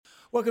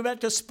Welcome back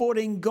to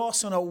Sporting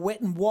Goss on a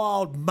wet and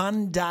wild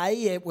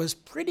Monday. It was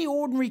pretty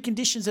ordinary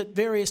conditions at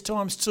various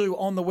times too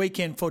on the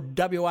weekend for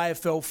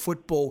WAFL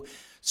football.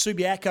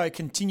 Subiaco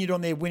continued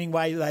on their winning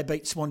way. They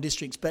beat Swan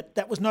Districts, but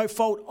that was no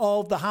fault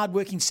of the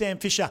hard-working Sam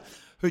Fisher,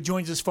 who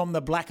joins us from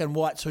the Black and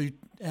Whites, who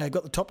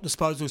got the top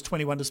disposals,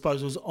 21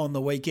 disposals on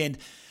the weekend.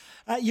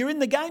 You're in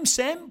the game,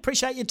 Sam.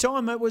 Appreciate your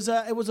time. It was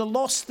a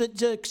loss that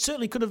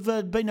certainly could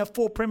have been a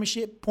 4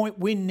 premiership point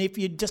win if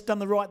you'd just done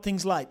the right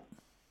things late.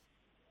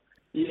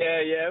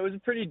 Yeah, it was a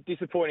pretty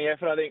disappointing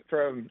effort, I think,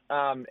 from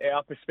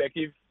our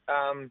perspective.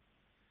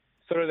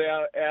 Sort of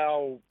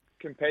our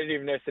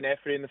competitiveness and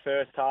effort in the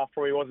first half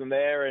probably wasn't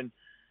there, and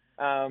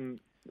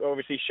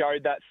obviously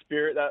showed that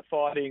spirit, that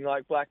fighting,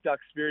 like Black Duck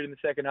spirit in the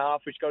second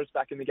half, which got us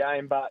back in the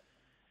game. But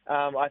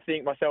I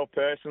think myself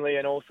personally,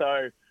 and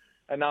also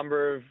a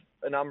number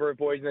of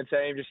boys in the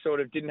team, just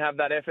sort of didn't have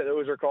that effort that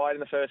was required in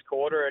the first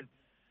quarter,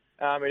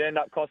 and it ended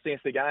up costing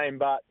us the game.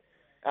 But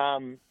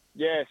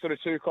sort of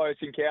two close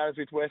encounters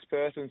with West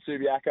Perth and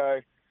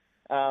Subiaco.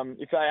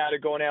 If they had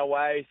gone our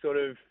way sort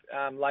of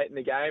late in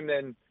the game,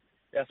 then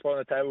our spot on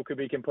the table could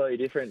be completely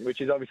different,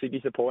 which is obviously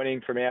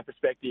disappointing from our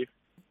perspective.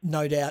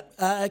 No doubt.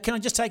 Can I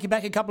just take you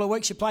back a couple of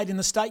weeks? You played in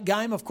the state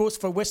game, of course,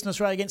 for Western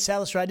Australia against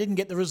South Australia. Didn't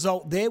get the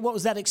result there. What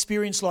was that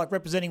experience like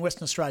representing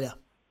Western Australia?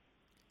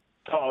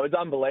 Oh, it was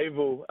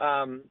unbelievable.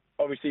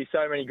 Obviously,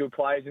 so many good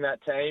players in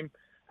that team.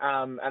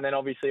 And then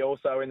obviously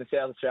also in the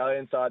South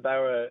Australian side, they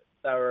were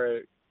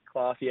a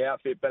classy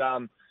outfit. But,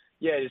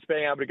 just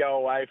being able to go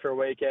away for a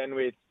weekend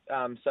with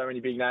so many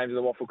big names of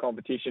the waffle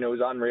competition, it was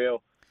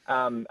unreal.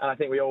 And I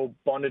think we all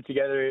bonded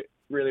together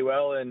really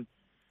well and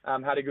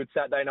had a good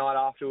Saturday night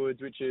afterwards,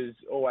 which is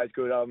always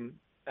good.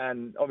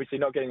 And obviously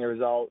not getting a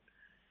result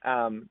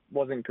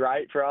wasn't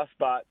great for us,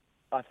 but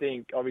I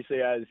think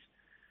obviously as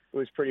it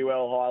was pretty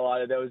well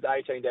highlighted, there was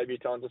 18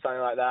 debutants or something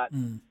like that.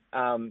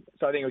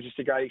 So I think it was just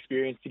a great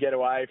experience to get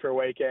away for a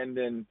weekend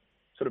and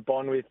sort of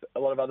bond with a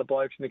lot of other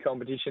blokes in the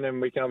competition,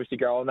 and we can obviously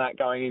grow on that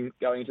going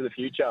into the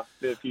future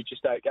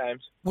state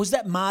games. Was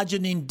that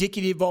margin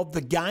indicative of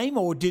the game,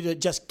 or did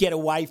it just get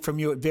away from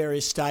you at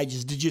various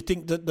stages? Did you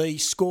think that the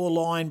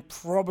scoreline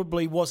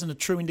probably wasn't a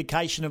true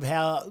indication of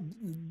how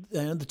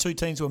the two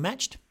teams were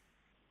matched?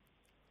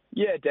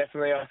 Yeah,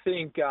 definitely. I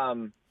think,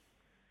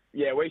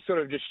 we sort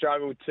of just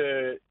struggled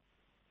to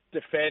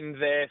defend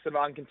their sort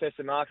of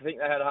uncontested marks. I think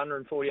they had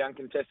 140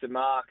 uncontested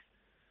marks,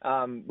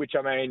 which,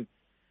 I mean,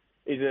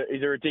 is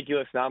a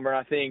ridiculous number. And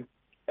I think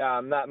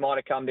that might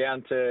have come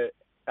down to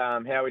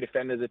how we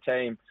defended as a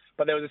team.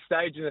 But there was a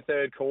stage in the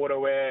third quarter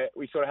where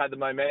we sort of had the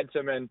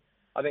momentum, and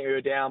I think we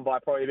were down by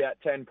probably about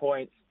 10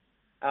 points.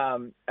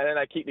 And then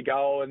they kicked the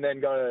goal and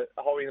then got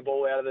holding the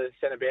ball out of the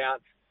centre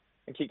bounce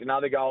and kicked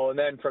another goal. And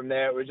then from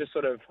there, it was just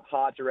sort of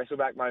hard to wrestle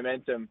back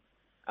momentum.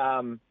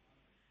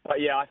 But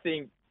yeah, I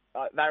think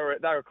they were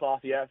a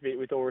classy outfit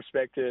with all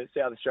respect to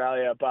South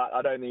Australia, but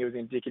I don't think it was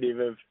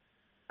indicative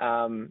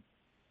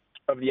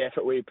of the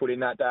effort we put in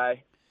that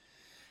day.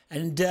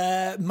 And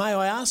may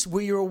I ask,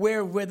 were you aware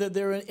of whether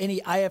there are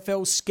any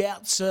AFL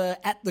scouts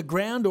at the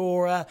ground,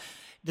 or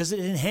does it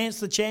enhance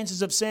the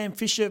chances of Sam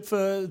Fisher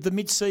for the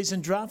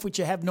mid-season draft, which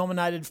you have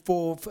nominated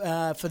for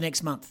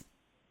next month?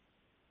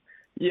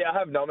 Yeah, I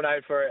have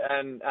nominated for it,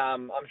 and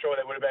I'm sure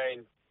there would have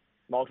been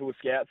multiple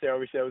scouts there.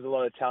 Obviously, there was a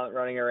lot of talent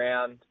running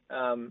around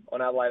on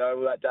Adelaide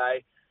Oval that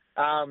day.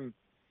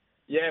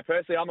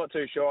 Personally, I'm not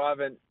too sure. I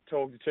haven't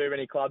talked to too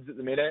many clubs at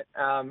the minute.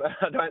 I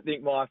don't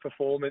think my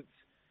performance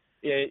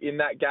in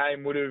that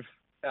game would have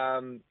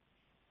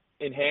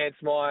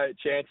enhanced my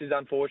chances,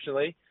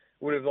 unfortunately.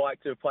 Would have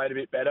liked to have played a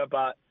bit better,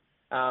 but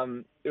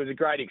it was a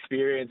great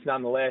experience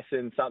nonetheless,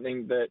 and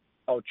something that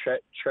I'll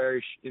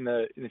cherish in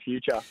the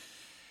future.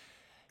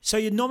 So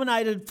you're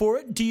nominated for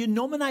it. Do you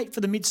nominate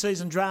for the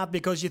mid-season draft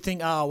because you think,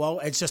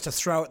 it's just a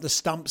throw at the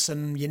stumps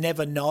and you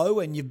never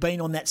know, and you've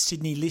been on that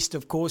Sydney list,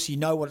 of course, you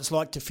know what it's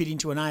like to fit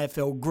into an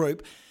AFL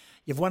group.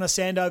 You've won a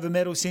Sandover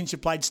medal since, you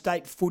played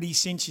state footy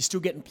since, you're still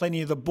getting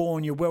plenty of the ball,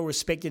 and you're well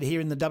respected here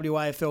in the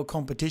WAFL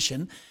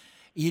competition.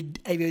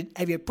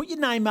 Have you put your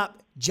name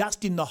up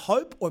just in the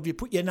hope, or have you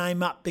put your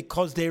name up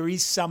because there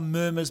is some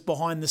murmurs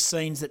behind the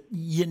scenes that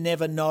you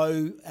never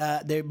know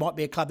there might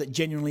be a club that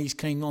genuinely is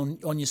keen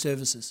on your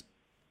services?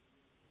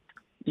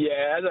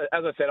 Yeah,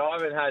 as I said, I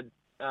haven't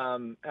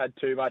had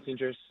too much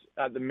interest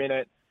at the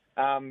minute,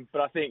 but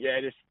I think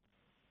just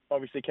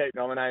obviously keep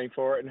nominating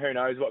for it, and who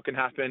knows what can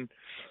happen.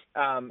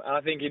 And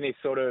I think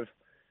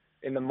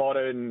in the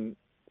modern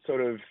sort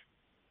of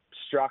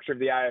structure of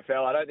the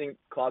AFL, I don't think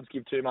clubs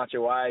give too much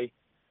away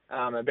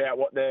about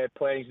what they're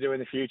planning to do in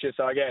the future.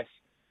 So I guess,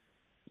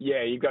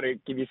 you've got to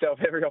give yourself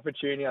every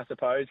opportunity, I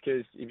suppose,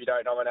 because if you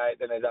don't nominate,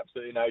 then there's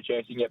absolutely no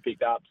chance you can get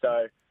picked up.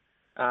 So,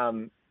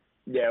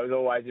 it was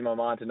always in my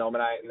mind to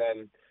nominate, and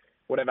then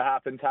whatever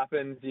happens.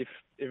 If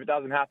it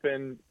doesn't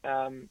happen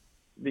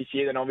this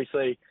year, then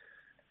obviously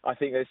I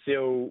think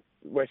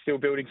we're still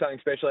building something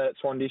special at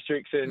Swan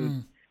Districts,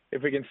 and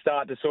if we can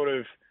start to sort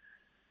of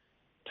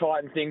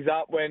tighten things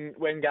up when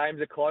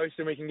games are close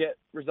and we can get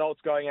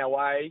results going our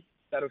way,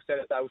 that'll set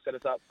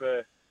us up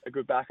for a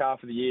good back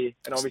half of the year.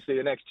 And obviously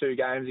the next two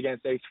games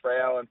against East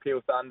Freo and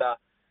Peel Thunder,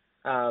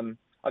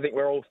 I think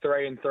we're all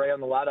 3-3 on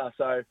the ladder.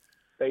 So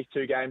these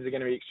two games are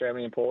going to be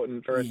extremely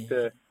important for us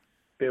to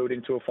build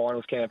into a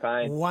finals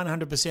campaign.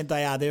 100%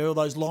 they are. They're all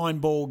those line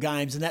ball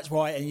games, and that's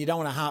why, and you don't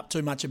want to harp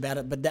too much about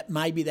it, but that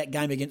maybe that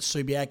game against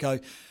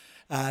Subiaco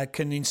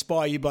can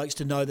inspire you blokes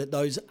to know that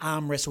those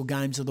arm wrestle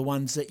games are the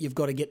ones that you've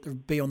got to get to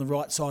be on the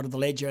right side of the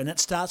ledger. And that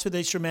starts with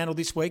East Fremantle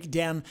this week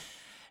down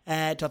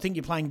at, I think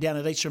you're playing down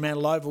at East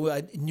Fremantle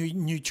Oval,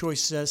 New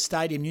Choice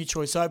Stadium, New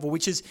Choice Oval,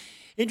 which is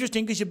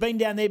interesting because you've been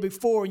down there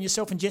before, and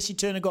yourself and Jesse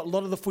Turner got a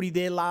lot of the footy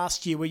there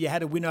last year where you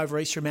had a win over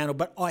East Fremantle,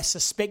 but I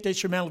suspect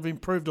East Fremantle have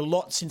improved a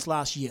lot since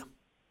last year.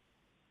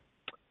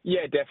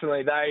 Yeah,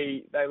 definitely.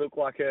 They look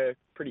like a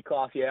pretty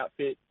classy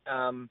outfit.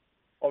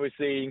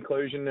 Obviously,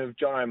 inclusion of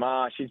John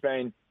O'Marsh. He's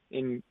been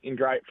in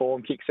great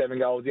form, kicked 7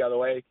 goals the other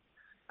week,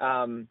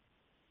 and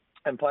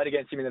played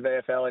against him in the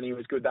VFL, and he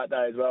was good that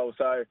day as well.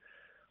 So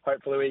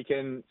hopefully we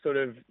can sort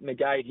of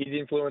negate his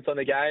influence on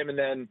the game, and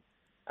then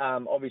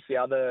obviously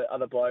other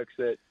blokes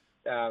that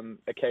are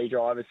key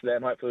drivers for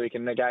them. Hopefully we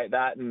can negate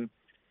that. And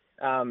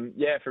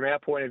from our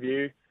point of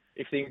view,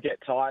 if things get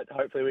tight,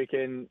 hopefully we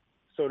can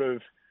sort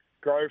of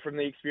grow from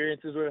the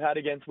experiences we've had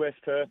against West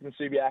Perth and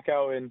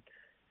Subiaco, and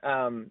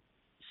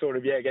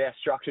get our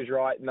structures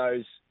right in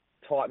those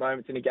tight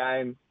moments in a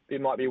game. There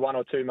might be 1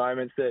 or 2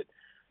 moments that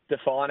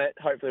define it.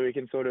 Hopefully we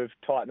can sort of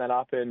tighten that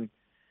up and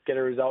get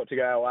a result to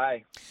go our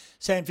way.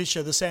 Sam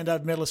Fisher, the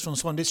Sandover medalist from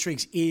Swan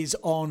Districts, is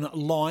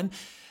online.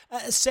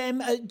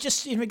 Sam,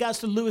 just in regards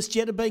to Lewis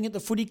Jetta being at the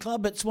footy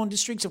club at Swan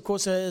Districts, of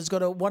course, has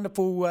got a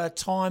wonderful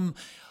time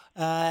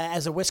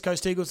as a West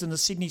Coast Eagles and the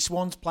Sydney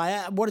Swans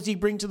player. What does he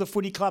bring to the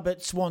footy club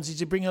at Swans? Does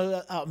he bring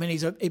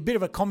he's a bit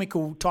of a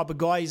comical type of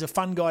guy. He's a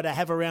fun guy to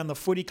have around the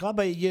footy club.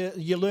 Are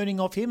you learning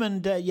off him,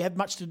 and you have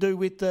much to do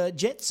with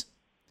Jets?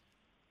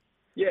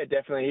 Yeah,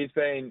 definitely.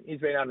 He's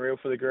been unreal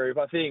for the group.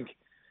 I think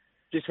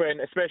just when,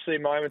 especially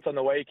moments on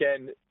the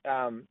weekend, that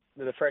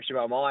are fresh in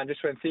my mind,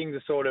 just when things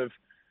are sort of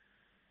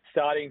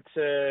starting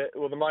to,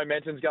 the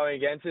momentum's going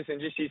against us,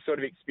 and just his sort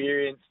of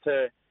experience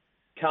to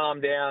calm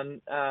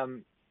down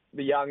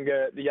the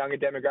younger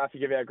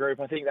demographic of our group.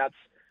 I think that's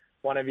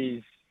one of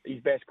his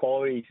best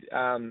qualities.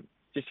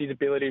 Just his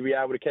ability to be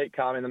able to keep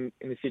calm in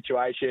the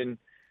situation.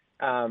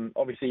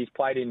 Obviously, he's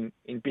played in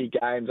big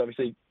games.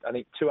 Obviously, I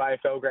think 2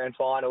 AFL Grand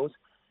Finals.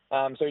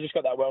 So he just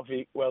got that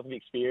wealth of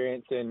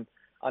experience and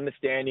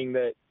understanding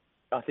that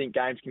I think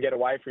games can get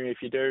away from you if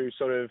you do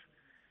sort of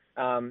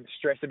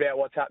stress about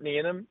what's happening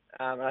in them.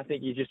 And I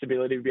think his just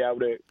ability to be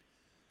able to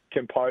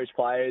compose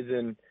players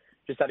and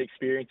just that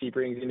experience he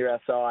brings into our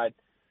side,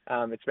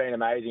 it's been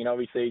amazing. And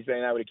obviously he's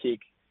been able to kick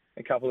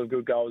a couple of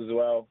good goals as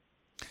well.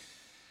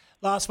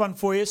 Last one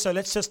for you. So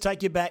let's just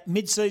take you back.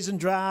 Mid-season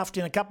draft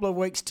in a couple of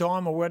weeks'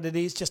 time, or what it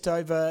is, it's just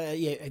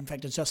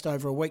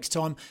over a week's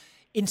time.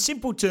 In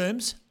simple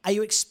terms, are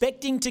you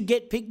expecting to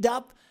get picked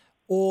up,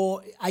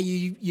 or are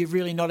you've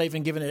really not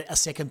even given it a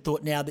second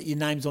thought now that your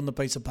name's on the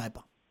piece of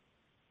paper?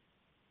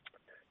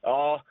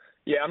 Oh,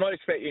 yeah, I'm not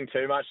expecting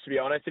too much, to be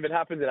honest. If it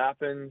happens, it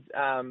happens.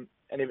 And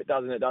if it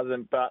doesn't, it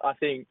doesn't. But I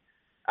think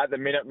at the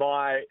minute,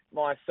 my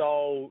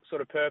sole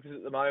sort of purpose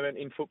at the moment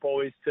in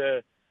football is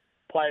to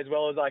play as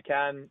well as I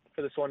can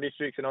for the Swan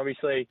Districts, and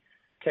obviously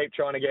keep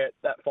trying to get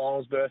that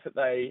finals berth that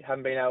they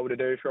haven't been able to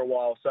do for a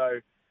while. So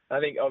I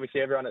think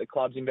obviously everyone at the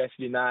club's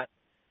invested in that.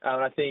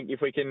 And I think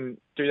if we can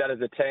do that as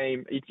a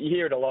team, you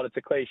hear it a lot, it's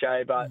a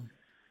cliche, but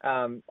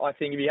I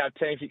think if you have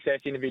team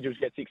success, individuals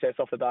get success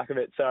off the back of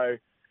it. So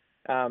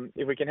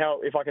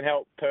if I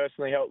can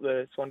personally help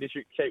the Swan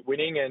District keep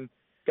winning and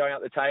going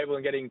up the table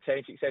and getting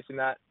team success in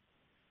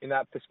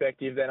that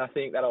perspective, then I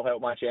think that'll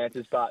help my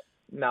chances. But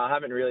no, I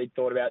haven't really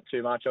thought about it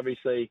too much.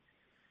 Obviously,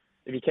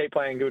 if you keep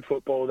playing good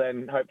football,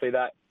 then hopefully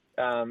that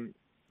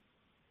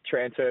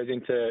transfers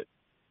into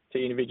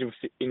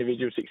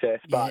individual success.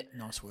 But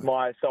nice work.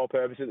 My sole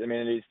purpose at the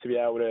minute is to be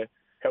able to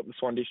help the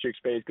Swan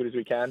Districts be as good as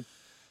we can.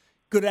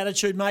 Good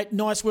attitude, mate.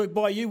 Nice work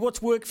by you.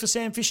 What's work for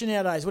Sam Fisher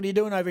nowadays? What are you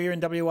doing over here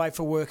in WA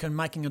for work and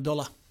making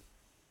 $1?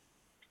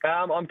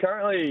 I'm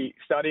currently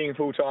studying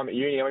full-time at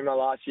uni. I'm in my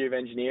last year of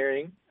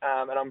engineering,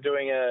 and I'm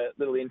doing a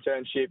little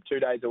internship 2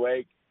 days a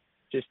week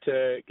just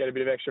to get a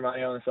bit of extra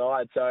money on the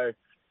side. So,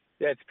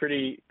 yeah, it's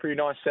pretty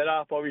nice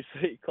setup.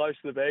 Obviously, close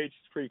to the beach.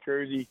 It's pretty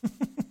cruisy.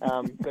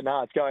 But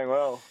no, it's going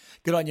well.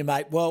 Good on you,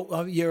 mate.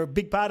 Well, you're a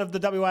big part of the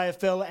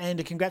WAFL,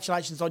 and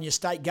congratulations on your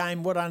state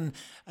game. Well done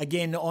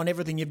again on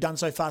everything you've done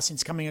so far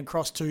since coming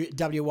across to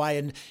WA.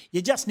 And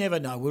you just never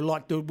know. We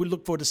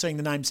look forward to seeing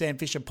the name Sam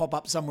Fisher pop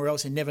up somewhere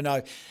else and never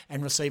know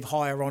and receive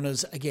higher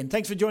honours again.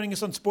 Thanks for joining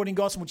us on Sporting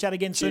Goss, and we'll chat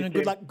again soon.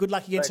 Cheers, and good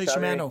luck against East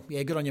Fremantle.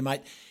 Yeah, good on you,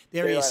 mate.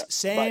 There he is,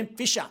 Sam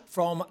Fisher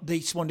from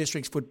the Swan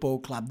Districts Football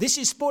Club. This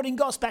is Sporting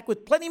Goss, back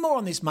with plenty more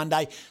on this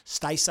Monday.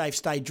 Stay safe,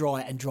 stay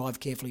dry, and drive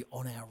carefully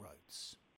on our road.